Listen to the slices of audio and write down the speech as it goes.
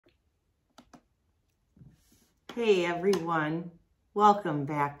Hey everyone, welcome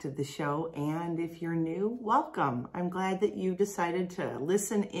back to the show, and if you're new, welcome. I'm glad that you decided to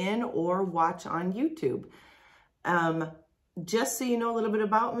listen in or watch on YouTube. Just so you know a little bit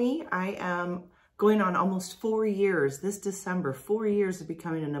about me, I am going on almost 4 years, this December, 4 years of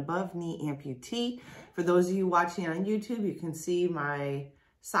becoming an above-knee amputee. For those of you watching on YouTube, you can see my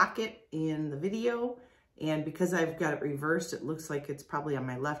socket in the video. And because I've got it reversed, it looks like it's probably on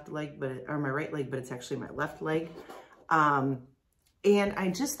my left leg, or my right leg, but it's actually my left leg. And I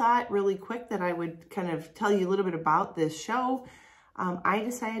just thought really quick that I would kind of tell you a little bit about this show. I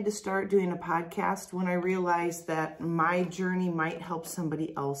decided to start doing a podcast when I realized that my journey might help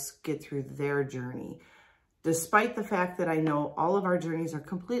somebody else get through their journey. Despite the fact that I know all of our journeys are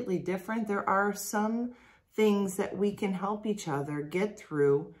completely different, there are some things that we can help each other get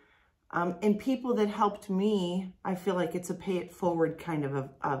through. And people that helped me, I feel like it's a pay it forward kind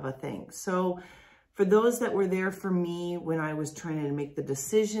of a thing. So for those that were there for me when I was trying to make the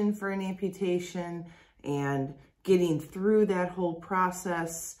decision for an amputation and getting through that whole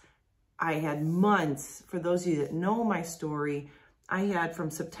process, I had months. For those of you that know my story, I had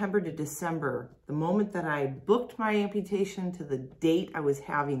from September to December, the moment that I booked my amputation to the date I was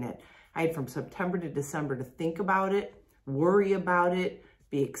having it, I had from September to December to think about it, worry about it,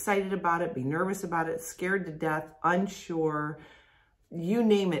 be excited about it, be nervous about it, scared to death, unsure, you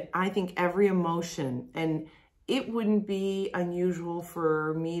name it. I think every emotion, and it wouldn't be unusual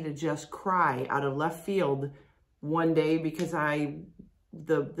for me to just cry out of left field one day because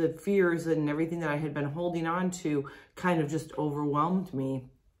the fears and everything that I had been holding on to kind of just overwhelmed me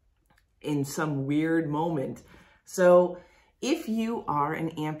in some weird moment. So if you are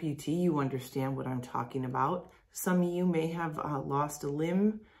an amputee, you understand what I'm talking about. Some of you may have lost a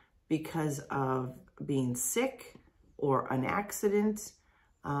limb because of being sick or an accident.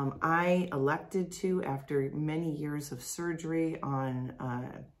 I elected to, after many years of surgery on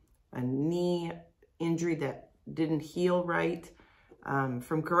a knee injury that didn't heal right,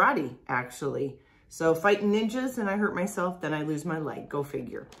 from karate, actually. So fighting ninjas and I hurt myself, then I lose my leg, go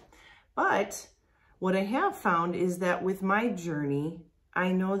figure. But what I have found is that with my journey,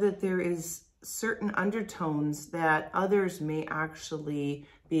 I know that there is certain undertones that others may actually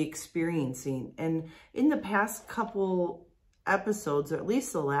be experiencing. And in the past couple episodes, or at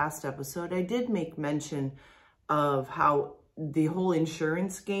least the last episode, I did make mention of how the whole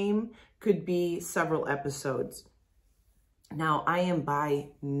insurance game could be several episodes. Now, I am by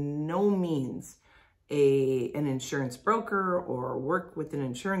no means an insurance broker or work with an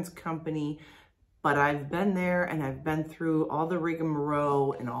insurance company, but I've been there and I've been through all the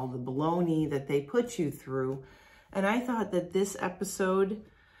rigmarole and all the baloney that they put you through. And I thought that this episode,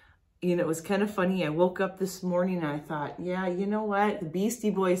 you know, it was kind of funny. I woke up this morning and I thought, yeah, you know what? The Beastie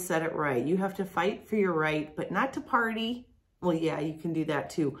Boys said it right. You have to fight for your right, but not to party. Well, yeah, you can do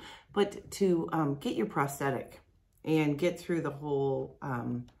that too. But to get your prosthetic and get through the whole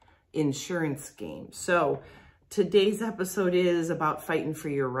insurance game. So today's episode is about fighting for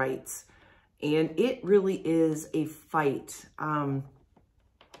your rights. And it really is a fight.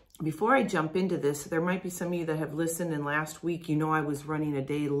 Before I jump into this, there might be some of you that have listened, and last week, you know I was running a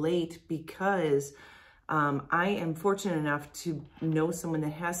day late because I am fortunate enough to know someone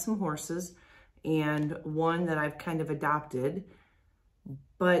that has some horses and one that I've kind of adopted.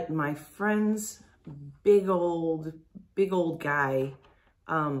 But my friend's big old guy,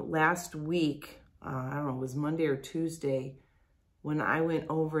 last week, I don't know, it was Monday or Tuesday, when I went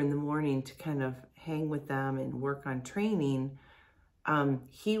over in the morning to kind of hang with them and work on training,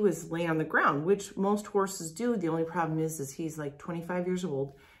 he was laying on the ground, which most horses do. The only problem is he's like 25 years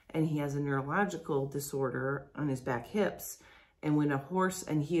old and he has a neurological disorder on his back hips. And when a horse,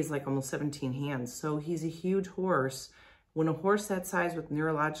 and he is like almost 17 hands, so he's a huge horse. When a horse that size with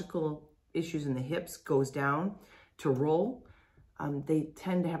neurological issues in the hips goes down to roll, they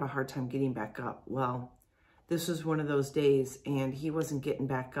tend to have a hard time getting back up. Well, this was one of those days and he wasn't getting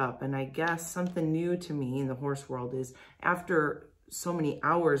back up. And I guess something new to me in the horse world is after so many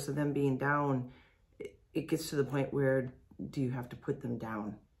hours of them being down, it gets to the point where do you have to put them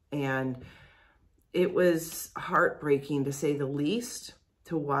down? And it was heartbreaking, to say the least,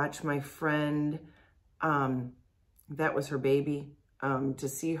 to watch my friend, that was her baby, to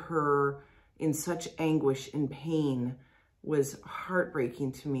see her in such anguish and pain was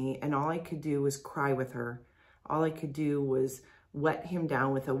heartbreaking to me. And all I could do was cry with her. All I could do was wet him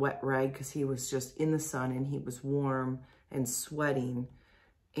down with a wet rag because he was just in the sun and he was warm and sweating,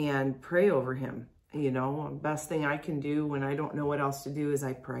 and pray over him. You know, the best thing I can do when I don't know what else to do is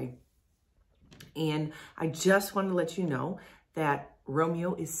I pray. And I just want to let you know that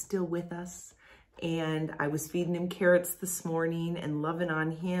Romeo is still with us. And I was feeding him carrots this morning and loving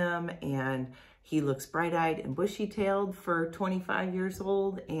on him, and he looks bright-eyed and bushy-tailed for 25 years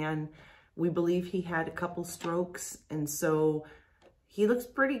old, and we believe he had a couple strokes, and so he looks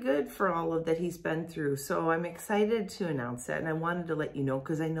pretty good for all of that he's been through. So I'm excited to announce that, and I wanted to let you know,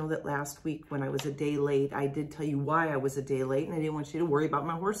 because I know that last week when I was a day late, I did tell you why I was a day late, and I didn't want you to worry about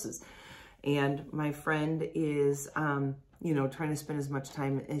my horses. And my friend is, you know, trying to spend as much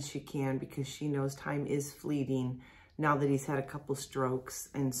time as she can, because she knows time is fleeting now that he's had a couple strokes.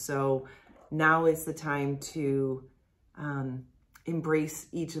 And so now is the time to embrace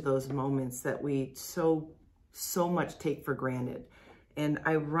each of those moments that we so much take for granted. And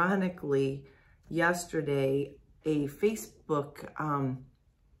ironically, yesterday, a Facebook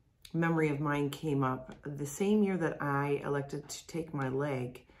memory of mine came up. The same year that I elected to take my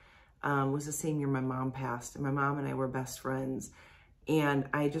leg was the same year my mom passed, and my mom and I were best friends. And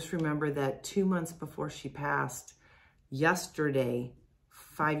I just remember that 2 months before she passed, yesterday,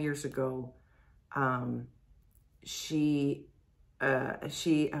 5 years ago,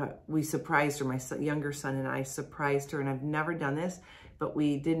 we surprised her. My younger son and I surprised her, and I've never done this, but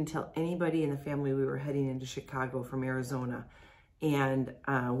we didn't tell anybody in the family we were heading into Chicago from Arizona. And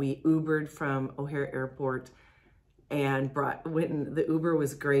we Ubered from O'Hare Airport and the Uber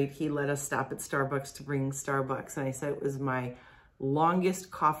was great. He let us stop at Starbucks to bring Starbucks. And I said it was my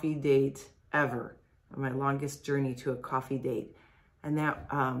longest coffee date ever, my longest journey to a coffee date. And that,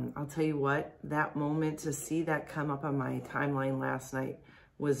 I'll tell you what, that moment, to see that come up on my timeline last night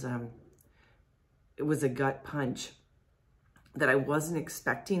was, it was a gut punch that I wasn't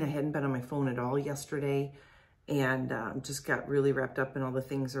expecting. I hadn't been on my phone at all yesterday, and just got really wrapped up in all the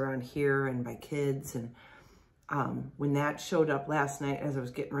things around here and my kids. And when that showed up last night as I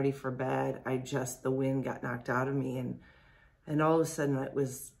was getting ready for bed, the wind got knocked out of me, and all of a sudden it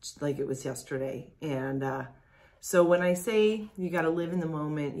was like it was yesterday. And so when I say you got to live in the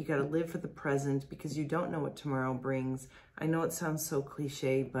moment, you got to live for the present, because you don't know what tomorrow brings. I know it sounds so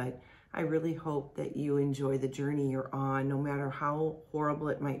cliche, but I really hope that you enjoy the journey you're on, no matter how horrible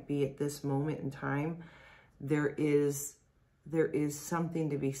it might be at this moment in time. There is something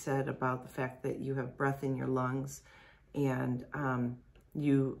to be said about the fact that you have breath in your lungs, and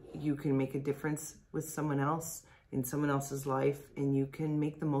you can make a difference with someone else, in someone else's life, and you can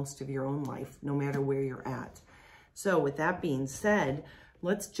make the most of your own life, no matter where you're at. So with that being said,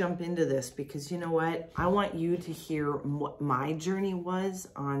 let's jump into this, because you know what? I want you to hear what my journey was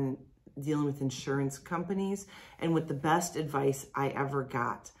on dealing with insurance companies, and with the best advice I ever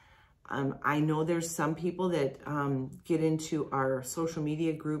got. I know there's some people that get into our social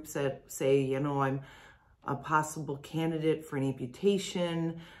media groups that say, you know, I'm a possible candidate for an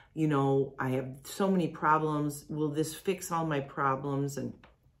amputation. You know, I have so many problems. Will this fix all my problems? And,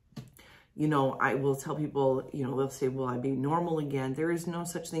 you know, I will tell people, you know, they'll say, will I be normal again? There is no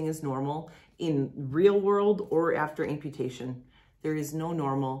such thing as normal in real world or after amputation. There is no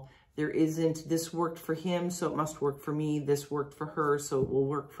normal. There isn't, this worked for him, so it must work for me. This worked for her, so it will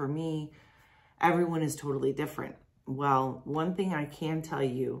work for me. Everyone is totally different. Well, one thing I can tell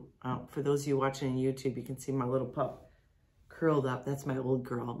you, for those of you watching on YouTube, you can see my little pup curled up. That's my old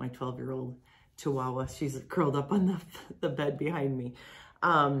girl, my 12-year-old Chihuahua. She's curled up on the bed behind me.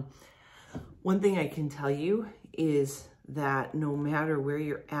 One thing I can tell you is that no matter where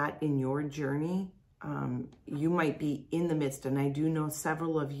you're at in your journey, you might be in the midst, and I do know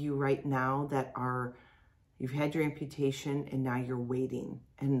several of you right now that you've had your amputation and now you're waiting,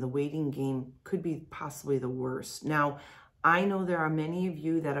 and the waiting game could be possibly the worst. Now, I know there are many of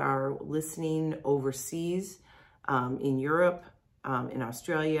you that are listening overseas, in Europe, in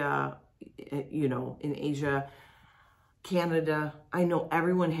Australia, you know, in Asia, Canada. I know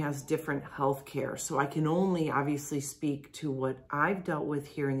everyone has different health care, so I can only obviously speak to what I've dealt with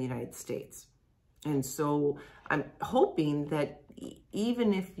here in the United States. And so I'm hoping that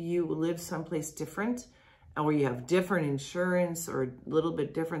even if you live someplace different, or you have different insurance or a little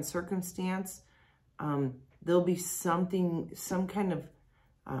bit different circumstance, there'll be some kind of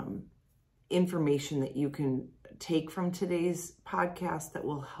information that you can take from today's podcast that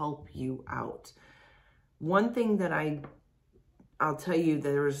will help you out. One thing that I'll tell you,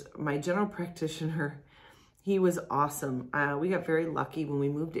 there's my general practitioner. He was awesome. We got very lucky when we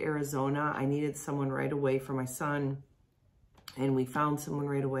moved to Arizona. I needed someone right away for my son, and we found someone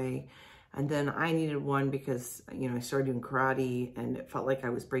right away. And then I needed one because, you know, I started doing karate, and it felt like I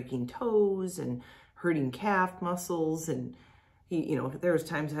was breaking toes and hurting calf muscles. And he, you know, there was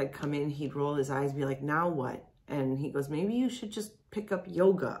times I'd come in, he'd roll his eyes and be like, now what? And he goes, maybe you should just pick up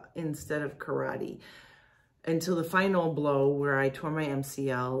yoga instead of karate. until the final blow where I tore my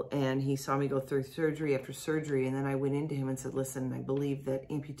MCL, and he saw me go through surgery after surgery. And then I went into him and said, listen, I believe that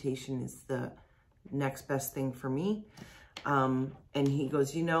amputation is the next best thing for me. And he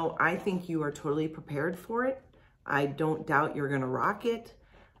goes, you know, I think you are totally prepared for it. I don't doubt you're going to rock it.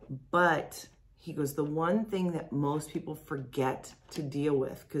 But he goes, the one thing that most people forget to deal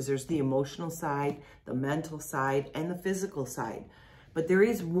with, because there's the emotional side, the mental side, and the physical side. But there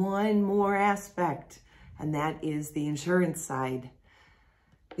is one more aspect, and that is the insurance side.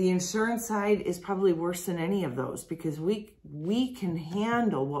 The insurance side is probably worse than any of those, because we can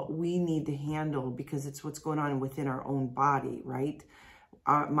handle what we need to handle because it's what's going on within our own body, right?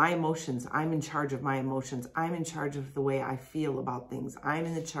 My emotions, I'm in charge of my emotions. I'm in charge of the way I feel about things. I'm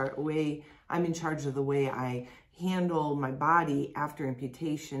in charge of the way I handle my body after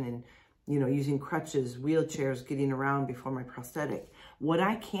amputation and, you know, using crutches, wheelchairs, getting around before my prosthetic. What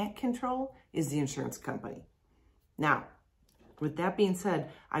I can't control is the insurance company. Now, with that being said,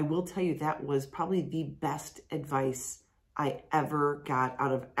 I will tell you that was probably the best advice I ever got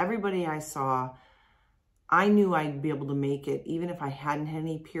out of everybody I saw. I knew I'd be able to make it, even if I hadn't had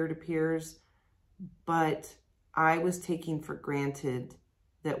any peer-to-peers, but I was taking for granted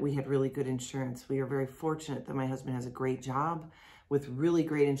that we had really good insurance. We are very fortunate that my husband has a great job with really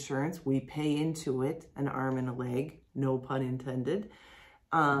great insurance. We pay into it, an arm and a leg, no pun intended.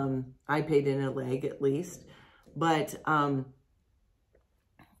 I paid in a leg at least. But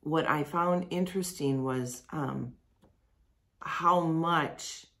what I found interesting was how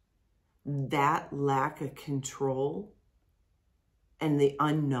much that lack of control and the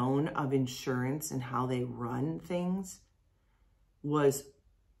unknown of insurance and how they run things was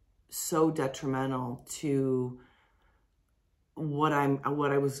so detrimental to what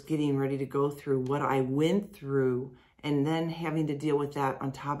I was getting ready to go through, what I went through, and then having to deal with that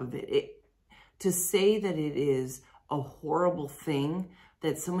on top of it. To say that it is a horrible thing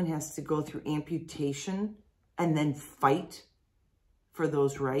that someone has to go through amputation and then fight for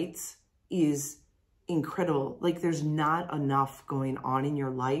those rights is incredible. Like, there's not enough going on in your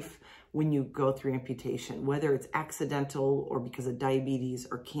life when you go through amputation, whether it's accidental or because of diabetes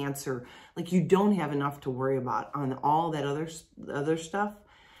or cancer. Like, you don't have enough to worry about on all that other stuff,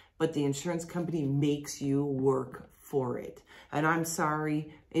 but the insurance company makes you work for it. And I'm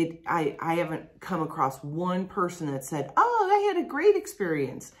sorry, I haven't come across one person that said, oh, I had a great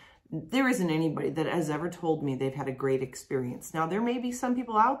experience. There isn't anybody that has ever told me they've had a great experience. Now, there may be some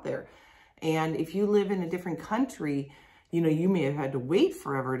people out there, and if you live in a different country, you know, you may have had to wait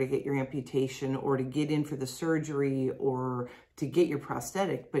forever to get your amputation or to get in for the surgery or to get your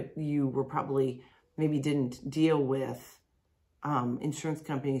prosthetic, but you were probably maybe didn't deal with insurance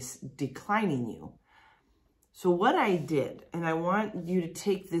companies declining you. So what I did, and I want you to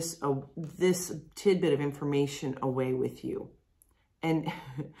take this tidbit of information away with you. And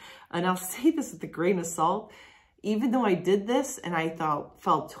I'll say this with a grain of salt. Even though I did this and I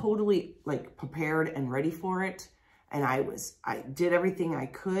felt totally like prepared and ready for it, and I did everything I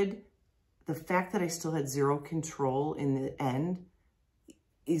could, the fact that I still had zero control in the end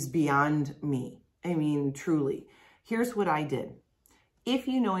is beyond me. I mean, truly. Here's what I did. If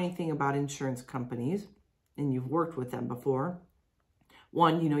you know anything about insurance companies and you've worked with them before,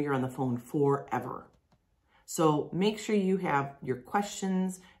 one, you know you're on the phone forever. So make sure you have your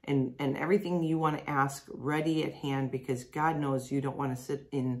questions and everything you want to ask ready at hand, because God knows you don't want to sit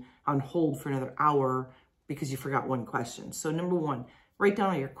on hold for another hour because you forgot one question. So number one, write down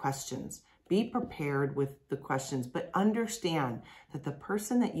all your questions. Be prepared with the questions, but understand that the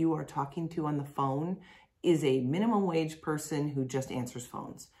person that you are talking to on the phone is a minimum wage person who just answers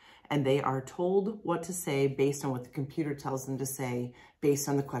phones. And they are told what to say based on what the computer tells them to say based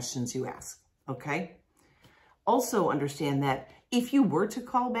on the questions you ask, okay? Also understand that if you were to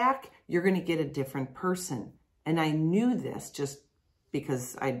call back, you're going to get a different person. And I knew this just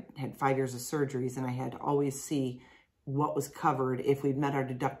because I had 5 years of surgeries and I had to always see what was covered if we'd met our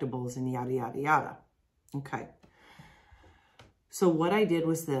deductibles and yada, yada, yada. Okay. So what I did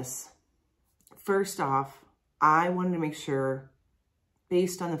was this. First off, I wanted to make sure,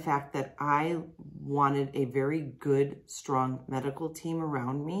 based on the fact that I wanted a very good, strong medical team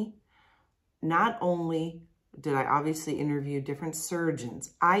around me, not only did I obviously interview different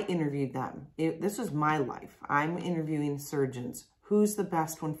surgeons, I interviewed them. This was my life. I'm interviewing surgeons. Who's the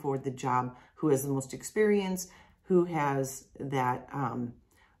best one for the job? Who has the most experience? Who has that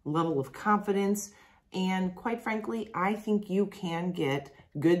level of confidence? And quite frankly, I think you can get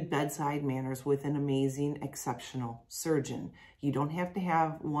good bedside manners with an amazing, exceptional surgeon. You don't have to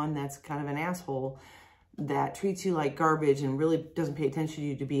have one that's kind of an asshole that treats you like garbage and really doesn't pay attention to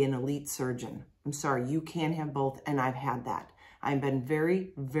you to be an elite surgeon. I'm sorry, you can have both, and I've had that. I've been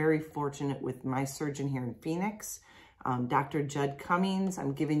very, very fortunate with my surgeon here in Phoenix, Dr. Judd Cummings.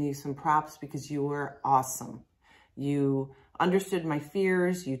 I'm giving you some props because you were awesome. You understood my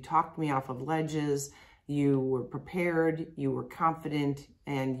fears, you talked me off of ledges, you were prepared, you were confident,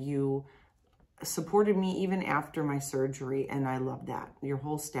 and you supported me even after my surgery, and I love that. Your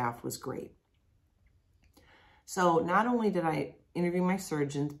whole staff was great. So not only did I interview my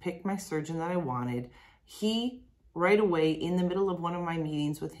surgeon, pick my surgeon that I wanted, he right away in the middle of one of my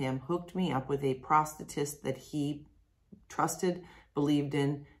meetings with him hooked me up with a prosthetist that he trusted, believed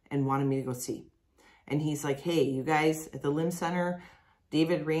in, and wanted me to go see. And he's like, hey, you guys at the Limb Center,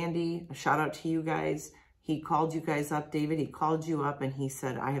 David, Randy, a shout out to you guys. He called you guys up, David, he called you up and he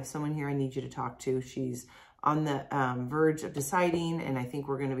said, I have someone here I need you to talk to. She's on the verge of deciding, and I think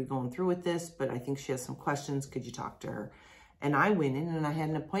we're going to be going through with this, but I think she has some questions. Could you talk to her? And I went in and I had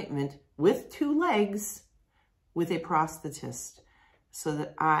an appointment with 2 legs with a prosthetist. So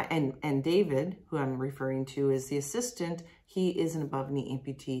that and David, who I'm referring to, is the assistant. He is an above knee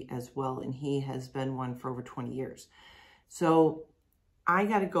amputee as well, and he has been one for over 20 years. So I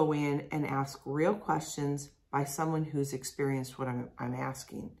got to go in and ask real questions by someone who's experienced what I'm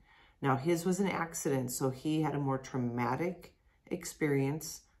asking. Now, his was an accident, so he had a more traumatic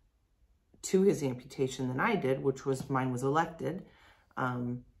experience to his amputation than I did, which was mine was elected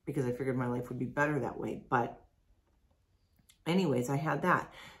because I figured my life would be better that way. But anyways, I had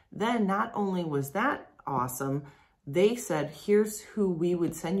that. Then not only was that awesome, they said, here's who we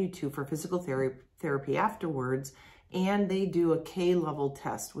would send you to for physical therapy afterwards. And they do a K-level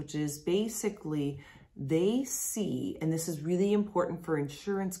test, which is basically they see, and this is really important for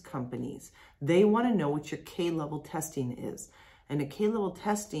insurance companies, they want to know what your K-level testing is. And a K-level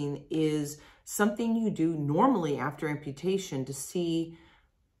testing is something you do normally after amputation to see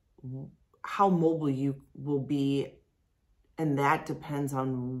how mobile you will be. And that depends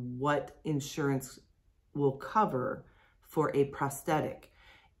on what insurance will cover for a prosthetic.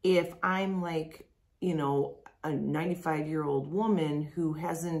 If I'm like, you know, a 95-year-old woman who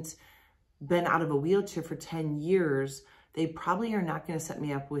hasn't been out of a wheelchair for 10 years, they probably are not going to set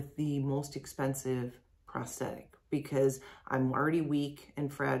me up with the most expensive prosthetic because I'm already weak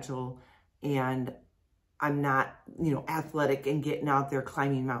and fragile and I'm not, you know, athletic and getting out there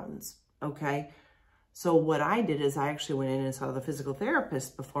climbing mountains, okay? So what I did is I actually went in and saw the physical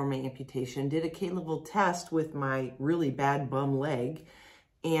therapist before my amputation, did a K-level test with my really bad bum leg,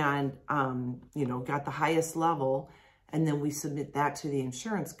 and, you know, got the highest level, and then we submit that to the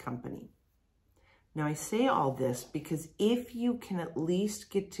insurance company. Now, I say all this because if you can at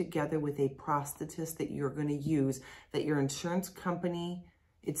least get together with a prosthetist that you're going to use, that your insurance company,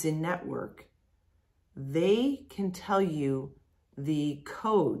 it's in network, they can tell you the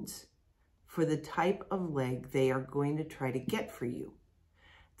codes for the type of leg they are going to try to get for you.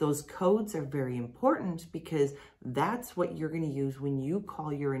 Those codes are very important because that's what you're going to use when you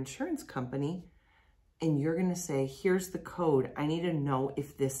call your insurance company and you're going to say, here's the code. I need to know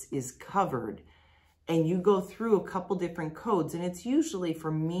if this is covered. And you go through a couple different codes. And it's usually,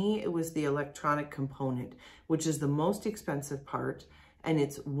 for me, it was the electronic component, which is the most expensive part. And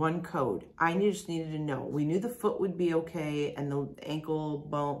it's one code. I just needed to know. We knew the foot would be okay and the ankle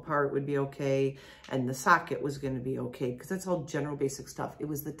bone part would be okay and the socket was going to be okay because that's all general basic stuff. It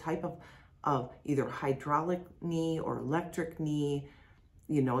was the type of either hydraulic knee or electric knee.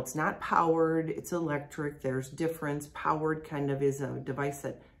 You know, it's not powered, it's electric. There's difference. Powered kind of is a device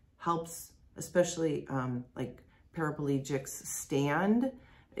that helps, especially like paraplegics stand.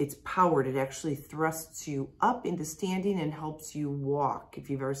 It's powered. It actually thrusts you up into standing and helps you walk. If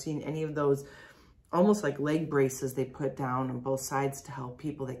you've ever seen any of those, almost like leg braces they put down on both sides to help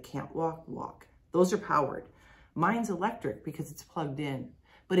people that can't walk. Those are powered. Mine's electric because it's plugged in,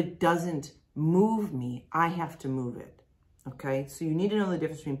 but it doesn't move me. I have to move it. Okay, so you need to know the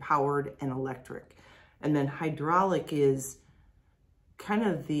difference between powered and electric. And then hydraulic is kind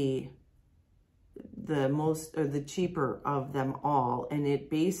of the most, or the cheaper of them all. And it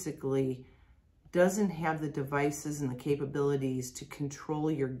basically doesn't have the devices and the capabilities to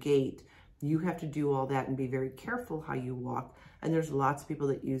control your gait. You have to do all that and be very careful how you walk. And there's lots of people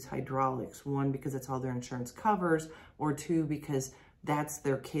that use hydraulics. One, because that's all their insurance covers, or two, because that's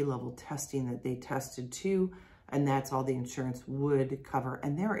their K-level testing that they tested too. And that's all the insurance would cover.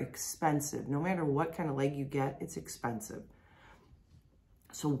 And they're expensive. No matter what kind of leg you get, it's expensive.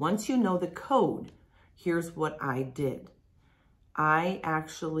 So once you know the code, here's what I did. I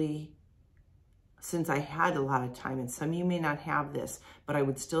actually, since I had a lot of time, and some of you may not have this, but I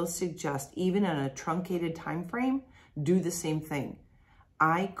would still suggest, even in a truncated time frame, do the same thing.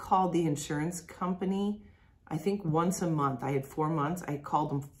 I called the insurance company, I think once a month. I had 4 months. I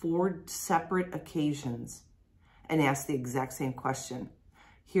called them 4 separate occasions and asked the exact same question.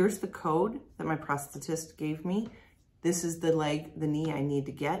 Here's the code that my prosthetist gave me. This is the leg, the knee I need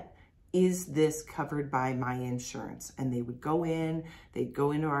to get. Is this covered by my insurance? And they would go in, they'd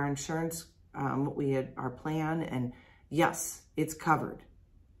go into our insurance, we had our plan, and yes, it's covered.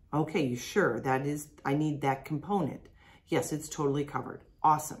 Okay, you sure? That is, I need that component. Yes, it's totally covered.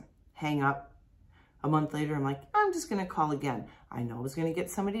 Awesome. Hang up. A month later, I'm like, I'm just going to call again. I know I was going to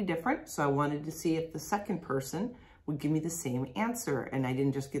get somebody different, so I wanted to see if the second person would give me the same answer. And I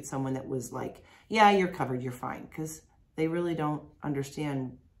didn't just get someone that was like, yeah, you're covered, you're fine. Because they really don't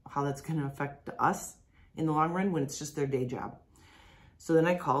understand how that's going to affect us in the long run when it's just their day job. So then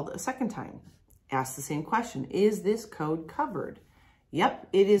I called a second time, asked the same question. Is this code covered? Yep,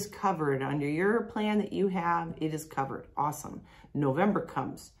 it is covered. Under your plan that you have, it is covered. Awesome. November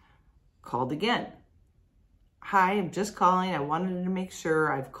comes. Called again. Hi, I'm just calling. I wanted to make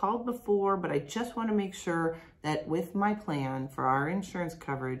sure. I've called before, but I just want to make sure that with my plan for our insurance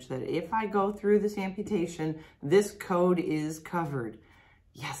coverage, that if I go through this amputation, this code is covered.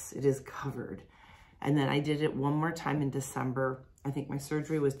 Yes, it is covered. And then I did it one more time in December. I think my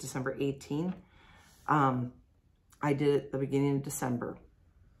surgery was December 18th. I did it at the beginning of December.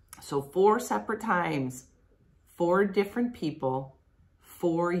 So 4 separate times, 4 different people,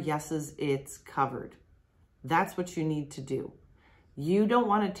 4 yeses, it's covered. That's what you need to do. You don't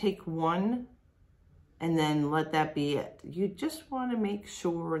want to take one and then let that be it. You just want to make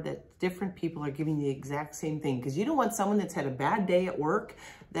sure that different people are giving the exact same thing, because you don't want someone that's had a bad day at work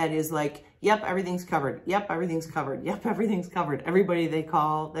that is like, yep, everything's covered. Yep, everything's covered. Yep, everything's covered. Everybody they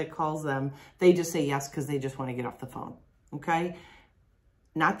call, that calls them, they just say yes because they just want to get off the phone, okay?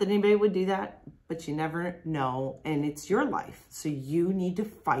 Not that anybody would do that, but you never know, and it's your life. So you need to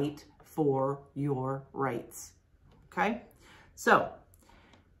fight for your rights, okay? So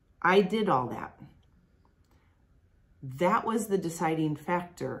I did all that. That was the deciding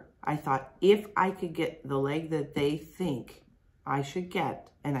factor. I thought if I could get the leg that they think I should get,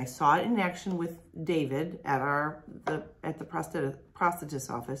 and I saw it in action with David at the prosthetist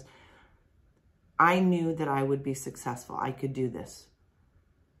office, I knew that I would be successful. I could do this.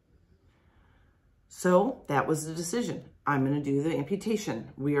 So that was the decision. I'm going to do the amputation.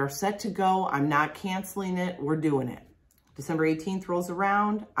 We are set to go. I'm not canceling it. We're doing it. December 18th rolls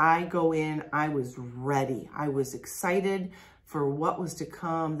around. I go in. I was ready. I was excited for what was to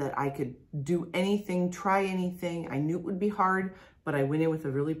come, that I could do anything, try anything. I knew it would be hard, but I went in with a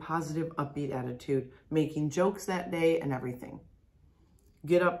really positive, upbeat attitude, making jokes that day and everything.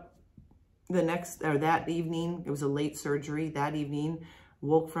 Get up that evening. It was a late surgery that evening.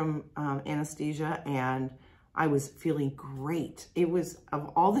 Woke from anesthesia, and I was feeling great. It was, of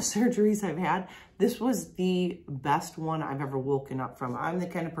all the surgeries I've had, this was the best one I've ever woken up from. I'm the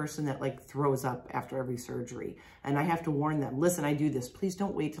kind of person that like throws up after every surgery, and I have to warn them, listen, I do this. Please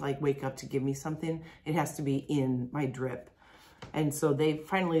don't wait till I wake up to give me something. It has to be in my drip. And so they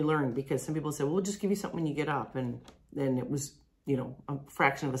finally learned, because some people said, well, we'll just give you something when you get up. And then it was, you know, a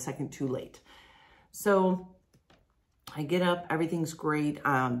fraction of a second too late. So I get up, everything's great.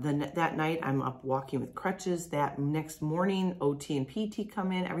 That night I'm up walking with crutches. That next morning, OT and PT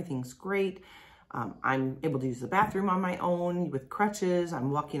come in, everything's great. I'm able to use the bathroom on my own with crutches.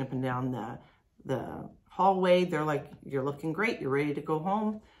 I'm walking up and down the hallway. They're like, you're looking great. You're ready to go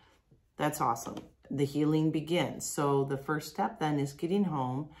home. That's awesome. The healing begins. So the first step then is getting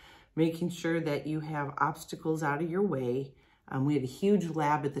home, making sure that you have obstacles out of your way. We had a huge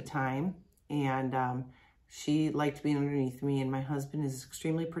lab at the time, and she liked being underneath me, and my husband is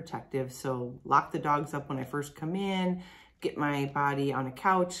extremely protective. So lock the dogs up when I first come in, get my body on a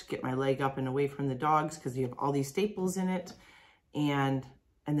couch, get my leg up and away from the dogs because you have all these staples in it, and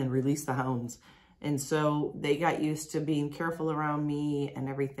then release the hounds. And so they got used to being careful around me and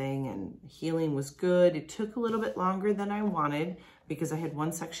everything, and healing was good. It took a little bit longer than I wanted because I had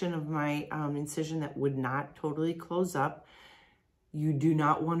one section of my incision that would not totally close up. You do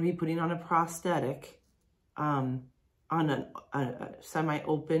not want to be putting on a prosthetic on a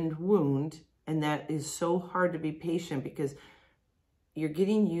semi-opened wound, and that is so hard to be patient because you're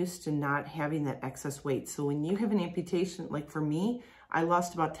getting used to not having that excess weight. So when you have an amputation, like for me, I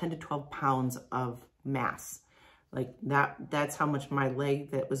lost about 10 to 12 pounds of mass. Like that's how much my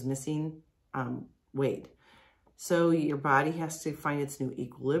leg that was missing weighed. So your body has to find its new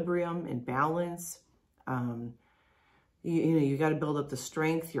equilibrium and balance. You got to build up the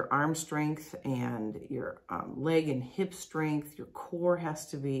strength, your arm strength, and your leg and hip strength. Your core has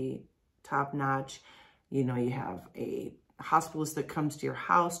to be top notch. You know, you have a hospitalist that comes to your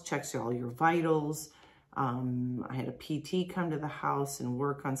house, checks all your vitals. I had a PT come to the house and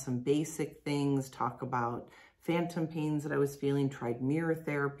work on some basic things, talk about phantom pains that I was feeling, tried mirror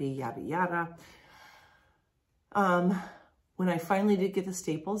therapy, yada, yada. When I finally did get the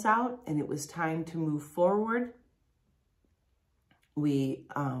staples out and it was time to move forward, we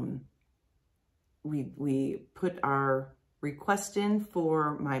put our request in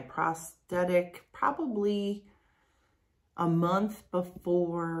for my prosthetic probably a month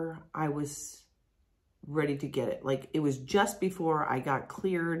before I was ready to get it. Like, it was just before I got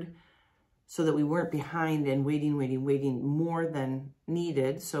cleared so that we weren't behind and waiting more than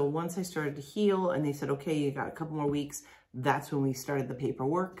needed. So once I started to heal and they said, okay, you got a couple more weeks, that's when we started the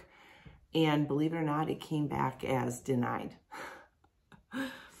paperwork. And believe it or not, it came back as denied.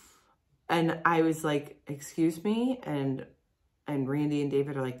 And I was like, excuse me? And Randy and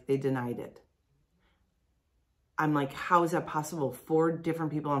David are like, they denied it. I'm like, how is that possible? 4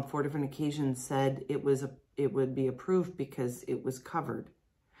 different people on 4 different occasions said it would be approved because it was covered.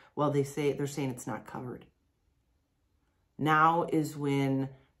 Well, they're saying it's not covered. Now is when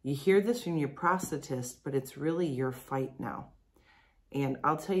you hear this from your prosthetist, but it's really your fight now. And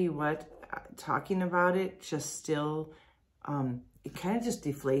I'll tell you what, talking about it just still, it kind of just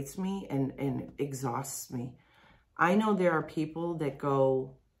deflates me and exhausts me. I know there are people that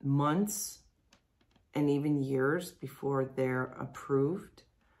go months and even years before they're approved,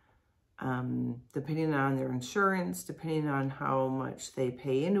 depending on their insurance, depending on how much they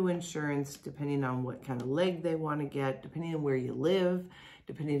pay into insurance, depending on what kind of leg they want to get, depending on where you live,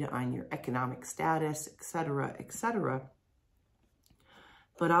 depending on your economic status, etc., etc.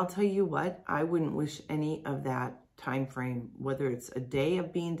 But I'll tell you what, I wouldn't wish any of that time frame, whether it's a day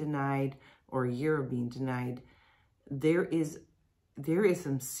of being denied or a year of being denied. There is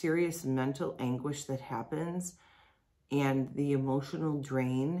some serious mental anguish that happens, and the emotional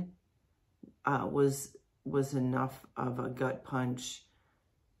drain was enough of a gut punch,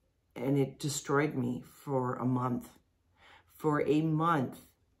 and it destroyed me for a month. For a month,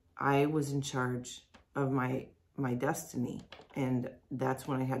 I was in charge of my destiny, and that's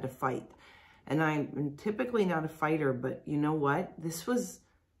when I had to fight. And I'm typically not a fighter, but you know what? This was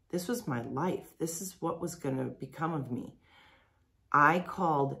my life. This is what was going to become of me. I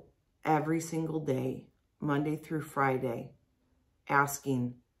called every single day, Monday through Friday,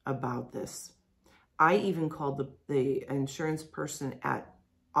 asking about this. I even called the insurance person at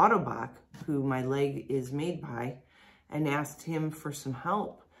Autobach, who my leg is made by, and asked him for some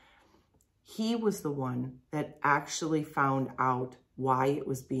help. He was the one that actually found out why it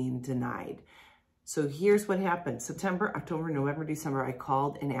was being denied. So here's what happened. September, October, November, December, I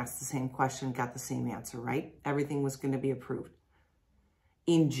called and asked the same question, got the same answer, right? Everything was going to be approved.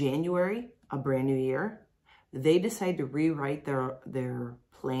 In January, a brand new year, they decided to rewrite their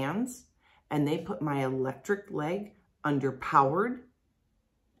plans, and they put my electric leg under powered,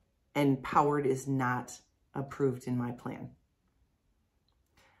 and powered is not approved in my plan.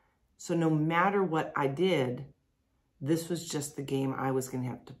 So no matter what I did, this was just the game I was going to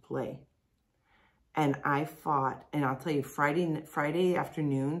have to play. And I fought, and I'll tell you, Friday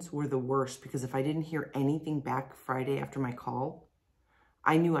afternoons were the worst, because if I didn't hear anything back Friday after my call,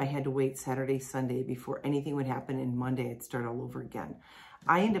 I knew I had to wait Saturday, Sunday before anything would happen, and Monday I'd start all over again.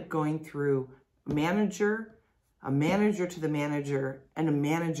 I ended up going through a manager to the manager, and a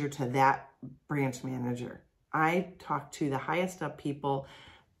manager to that branch manager. I talked to the highest up people.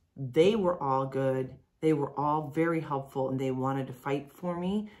 They were all good. They were all very helpful, and they wanted to fight for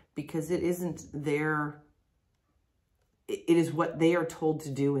me, because it isn't their, it is what they are told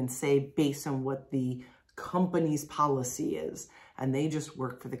to do and say based on what the company's policy is. And they just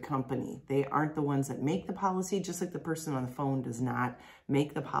work for the company. They aren't the ones that make the policy, just like the person on the phone does not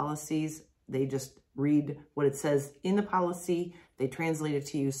make the policies. They just read what it says in the policy. They translate it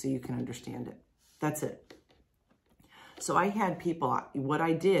to you so you can understand it. That's it. So I had people, what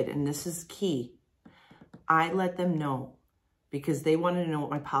I did, and this is key, I let them know, because they wanted to know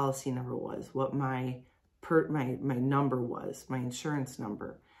what my policy number was, what my number was, my insurance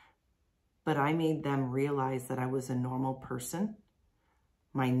number. But I made them realize that I was a normal person.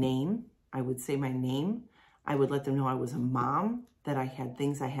 My name, I would say my name. I would let them know I was a mom, that I had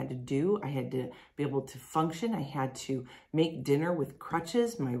things I had to do. I had to be able to function. I had to make dinner with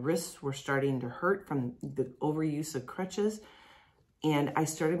crutches. My wrists were starting to hurt from the overuse of crutches. And I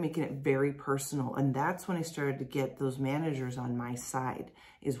started making it very personal. And that's when I started to get those managers on my side,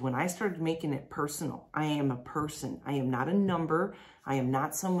 is when I started making it personal. I am a person. I am not a number. I am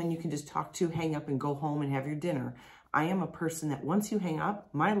not someone you can just talk to, hang up, and go home and have your dinner. I am a person that once you hang up,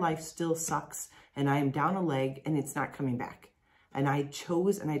 my life still sucks and I am down a leg and it's not coming back. And I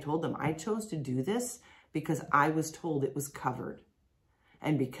chose, and I told them, I chose to do this because I was told it was covered.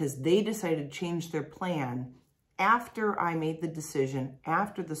 And because they decided to change their plan after I made the decision,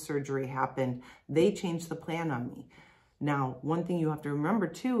 after the surgery happened, they changed the plan on me. Now, one thing you have to remember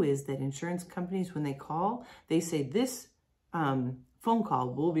too is that insurance companies, when they call, they say this phone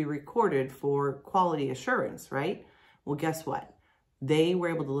call will be recorded for quality assurance, right? Well, guess what? They were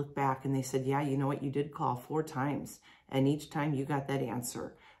able to look back and they said, yeah, you know what? You did call 4 times and each time you got that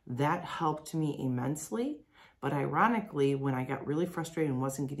answer. That helped me immensely. But ironically, when I got really frustrated and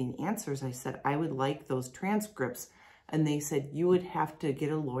wasn't getting answers, I said, I would like those transcripts. And they said, you would have to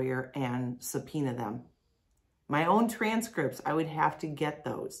get a lawyer and subpoena them. My own transcripts, I would have to get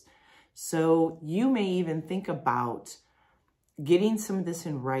those. So you may even think about getting some of this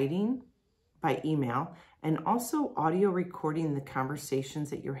in writing by email and also audio recording the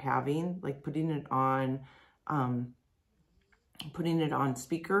conversations that you're having, like putting it on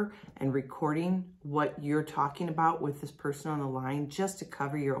speaker and recording what you're talking about with this person on the line just to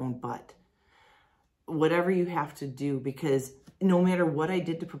cover your own butt. Whatever you have to do, because no matter what I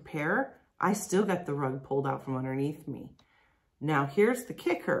did to prepare, I still got the rug pulled out from underneath me. Now, here's the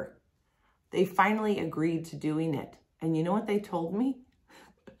kicker. They finally agreed to doing it. And you know what they told me?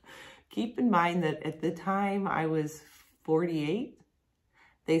 Keep in mind that at the time I was 48,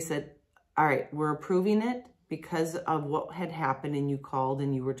 they said, all right, we're approving it because of what had happened and you called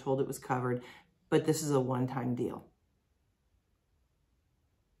and you were told it was covered, but this is a one-time deal.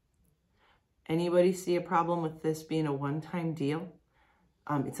 Anybody see a problem with this being a one-time deal?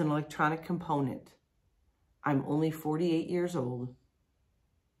 It's an electronic component. I'm only 48 years old.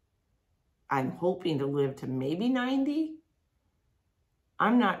 I'm hoping to live to maybe 90.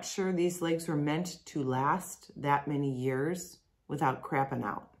 I'm not sure these legs were meant to last that many years without crapping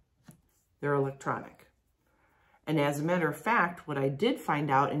out. They're electronic. And as a matter of fact, what I did find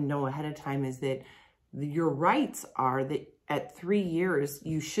out and know ahead of time is that your rights are that at 3 years,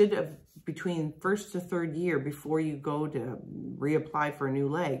 you should have, between first to third year, before you go to reapply for a new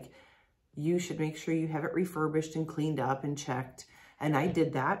leg, you should make sure you have it refurbished and cleaned up and checked. And I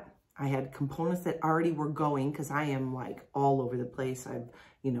did that. I had components that already were going because I am like all over the place. I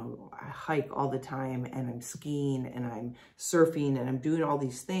hike all the time and I'm skiing and I'm surfing and I'm doing all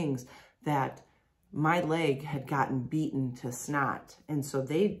these things that my leg had gotten beaten to snot. And so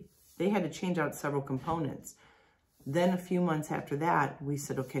they had to change out several components. Then a few months after that, we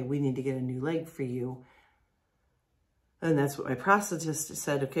said, okay, we need to get a new leg for you. And that's what my prosthetist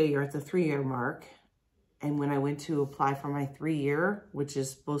said, okay, you're at the 3-year mark. And when I went to apply for my 3-year, which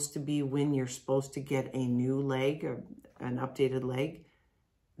is supposed to be when you're supposed to get a new leg, or an updated leg,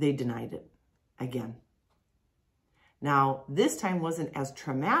 they denied it again. Now, this time wasn't as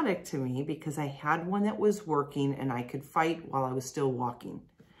traumatic to me because I had one that was working and I could fight while I was still walking.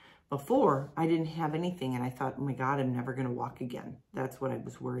 Before, I didn't have anything and I thought, oh my God, I'm never going to walk again. That's what I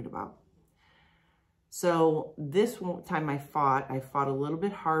was worried about. So this time I fought a little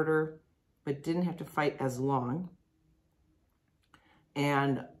bit harder, but didn't have to fight as long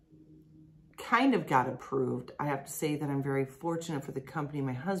and kind of got approved. I have to say that I'm very fortunate for the company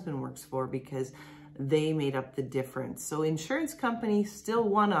my husband works for because they made up the difference. So insurance company still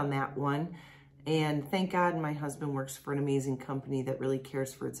won on that one. And thank God my husband works for an amazing company that really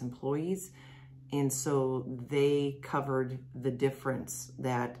cares for its employees. And so they covered the difference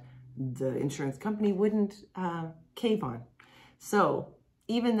that the insurance company wouldn't cave on. So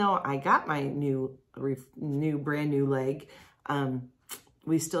even though I got my brand new leg,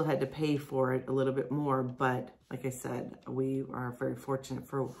 we still had to pay for it a little bit more. But like I said, we are very fortunate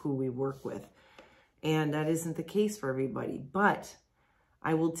for who we work with. And that isn't the case for everybody. But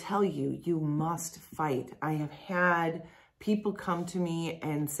I will tell you, you must fight. I have had people come to me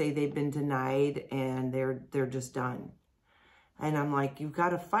and say they've been denied and they're just done. And I'm like, you've got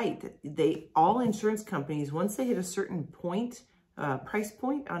to fight. All insurance companies, once they hit a certain point, price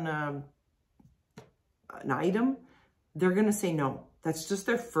point on an item, they're going to say no. That's just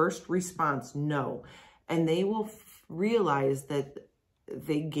their first response, no. And they will realize that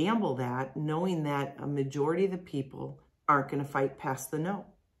they gamble that, knowing that a majority of the people aren't going to fight past the no.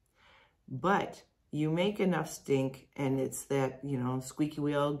 But you make enough stink and it's that, squeaky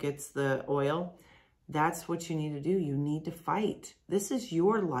wheel gets the oil. That's what you need to do. You need to fight. This is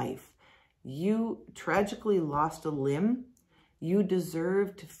your life. You tragically lost a limb. You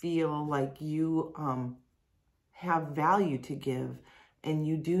deserve to feel like you have value to give, and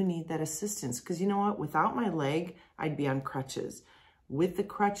you do need that assistance. Because you know what? Without my leg, I'd be on crutches. with the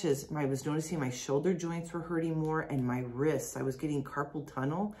crutches, I was noticing my shoulder joints were hurting more and my wrists. I was getting carpal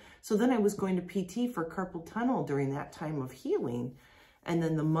tunnel. So then I was going to PT for carpal tunnel during that time of healing. And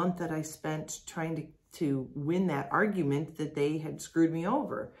then the month that I spent trying to win that argument that they had screwed me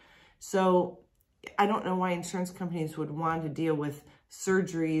over. So I don't know why insurance companies would want to deal with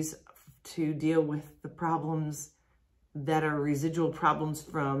surgeries to deal with the problems that are residual problems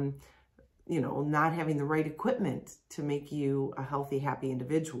from, you know, not having the right equipment to make you a healthy, happy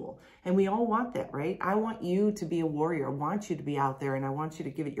individual. And we all want that, right? I want you to be a warrior. I want you to be out there and I want you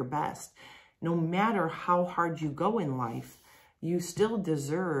to give it your best. No matter how hard you go in life, you still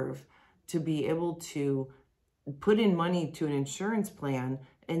deserve to be able to put in money to an insurance plan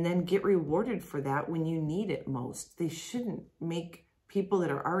and then get rewarded for that when you need it most. They shouldn't make people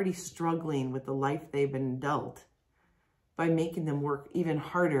that are already struggling with the life they've been dealt by making them work even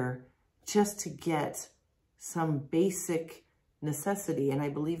harder just to get some basic necessity. And I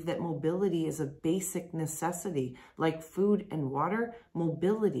believe that mobility is a basic necessity. Like food and water,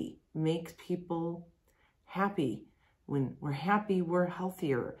 mobility makes people happy. When we're happy, we're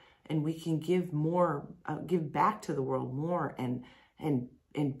healthier and we can give more, give back to the world more and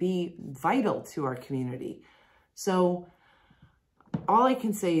be vital to our community. So all I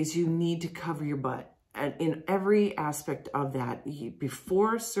can say is you need to cover your butt. And in every aspect of that,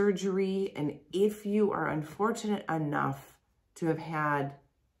 before surgery, and if you are unfortunate enough to have had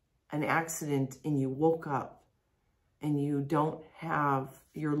an accident and you woke up and you don't have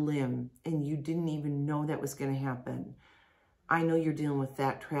your limb and you didn't even know that was going to happen, I know you're dealing with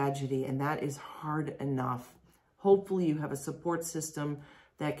that tragedy and that is hard enough. Hopefully you have a support system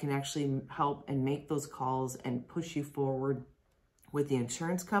that can actually help and make those calls and push you forward with the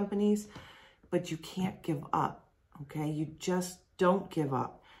insurance companies. But you can't give up, okay? You just don't give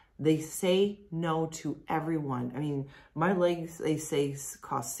up. They say no to everyone. I mean, my legs, they say,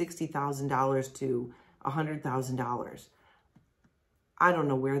 cost $60,000 to $100,000. I don't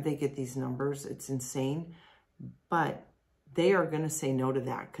know where they get these numbers. It's insane. But they are going to say no to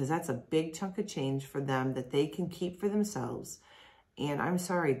that because that's a big chunk of change for them that they can keep for themselves. And I'm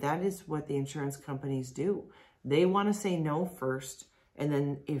sorry, that is what the insurance companies do. They want to say no first. And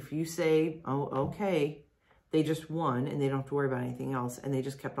then if you say, oh, okay, they just won and they don't have to worry about anything else and they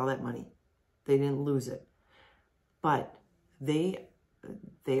just kept all that money. They didn't lose it. But they're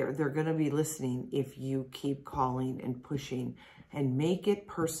going to be listening if you keep calling and pushing and make it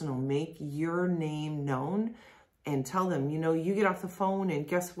personal. Make your name known and tell them, you know, you get off the phone and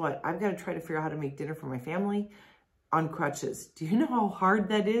guess what? I've got to try to figure out how to make dinner for my family on crutches. Do you know how hard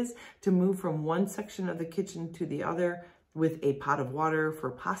that is to move from one section of the kitchen to the other with a pot of water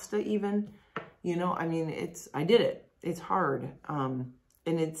for pasta even? You know, I mean, I did it. It's hard. And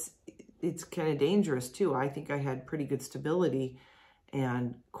it's kind of dangerous too. I think I had pretty good stability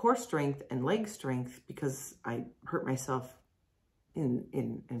and core strength and leg strength because I hurt myself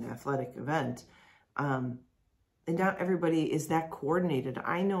in an athletic event. And not everybody is that coordinated.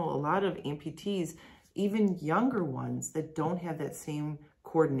 I know a lot of amputees, even younger ones that don't have that same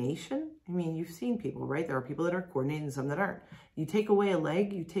coordination. I mean, you've seen people, right? There are people that are coordinated and some that aren't. You take away a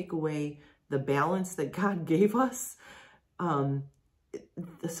leg, you take away the balance that God gave us.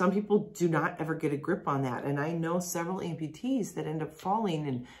 Some people do not ever get a grip on that. And I know several amputees that end up falling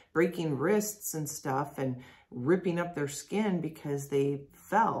and breaking wrists and stuff and ripping up their skin because they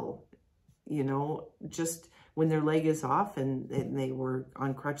fell, you know, just when their leg is off and they were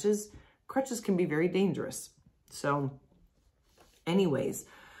on crutches. Crutches can be very dangerous. So anyways,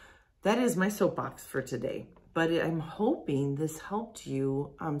 that is my soapbox for today. But I'm hoping this helped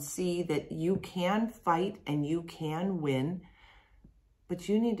you see that you can fight and you can win. But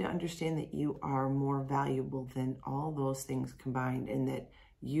you need to understand that you are more valuable than all those things combined and that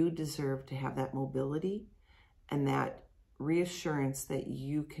you deserve to have that mobility and that reassurance that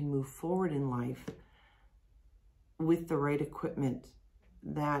you can move forward in life with the right equipment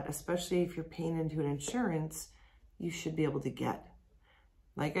that, especially if you're paying into an insurance, you should be able to get.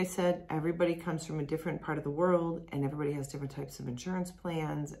 Like I said, everybody comes from a different part of the world and everybody has different types of insurance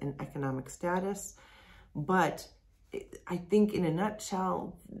plans and economic status. But I think in a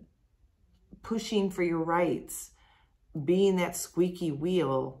nutshell, pushing for your rights, being that squeaky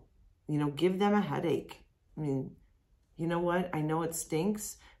wheel, you know, give them a headache. I mean, you know what? I know it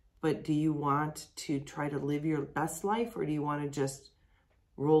stinks, but do you want to try to live your best life or do you want to just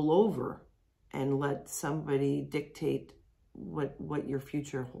roll over and let somebody dictate what your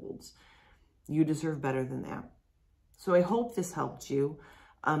future holds? You deserve better than that. So I hope this helped you.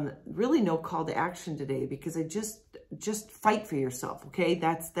 Really no call to action today because I just fight for yourself, okay?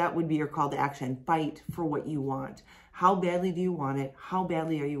 That would be your call to action. Fight for what you want. How badly do you want it? How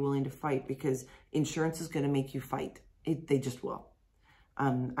badly are you willing to fight? Because insurance is going to make you fight. They just will.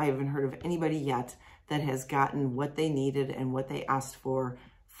 I haven't heard of anybody yet that has gotten what they needed and what they asked for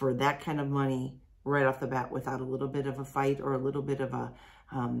that kind of money right off the bat without a little bit of a fight or a little bit of a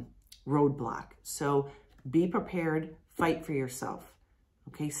roadblock. So be prepared, fight for yourself,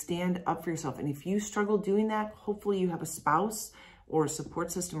 okay? Stand up for yourself. And if you struggle doing that, hopefully you have a spouse or a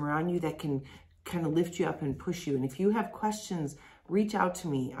support system around you that can kind of lift you up and push you. And if you have questions, reach out to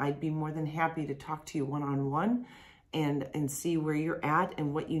me. I'd be more than happy to talk to you one-on-one and see where you're at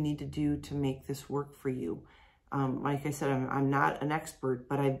and what you need to do to make this work for you. Like I said, I'm not an expert,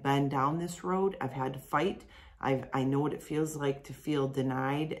 but I've been down this road. I've had to fight. I know what it feels like to feel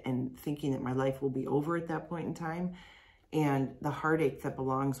denied and thinking that my life will be over at that point in time, and the heartache that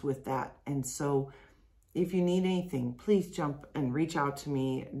belongs with that. And so if you need anything, please jump and reach out to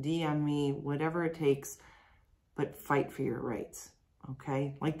me, DM me, whatever it takes, but fight for your rights,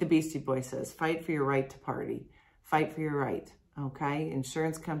 okay? Like the Beastie Boys says, fight for your right to party. Fight for your right, okay?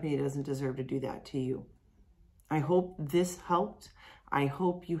 Insurance company doesn't deserve to do that to you. I hope this helped. I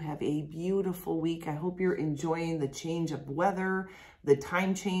hope you have a beautiful week. I hope you're enjoying the change of weather, the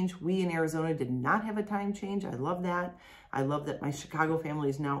time change. We in Arizona did not have a time change. I love that. I love that my Chicago family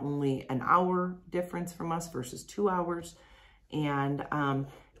is now only an hour difference from us versus 2 hours. And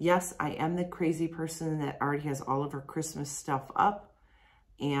yes, I am the crazy person that already has all of her Christmas stuff up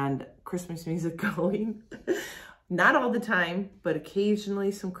and Christmas music going. Not all the time, but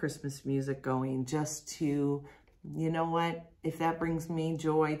occasionally some Christmas music going just to, you know what, if that brings me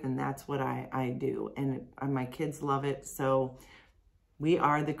joy, then that's what I do. And my kids love it. So we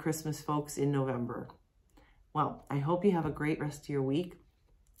are the Christmas folks in November. Well, I hope you have a great rest of your week.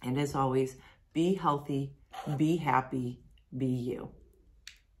 And as always, be healthy, be happy, be you.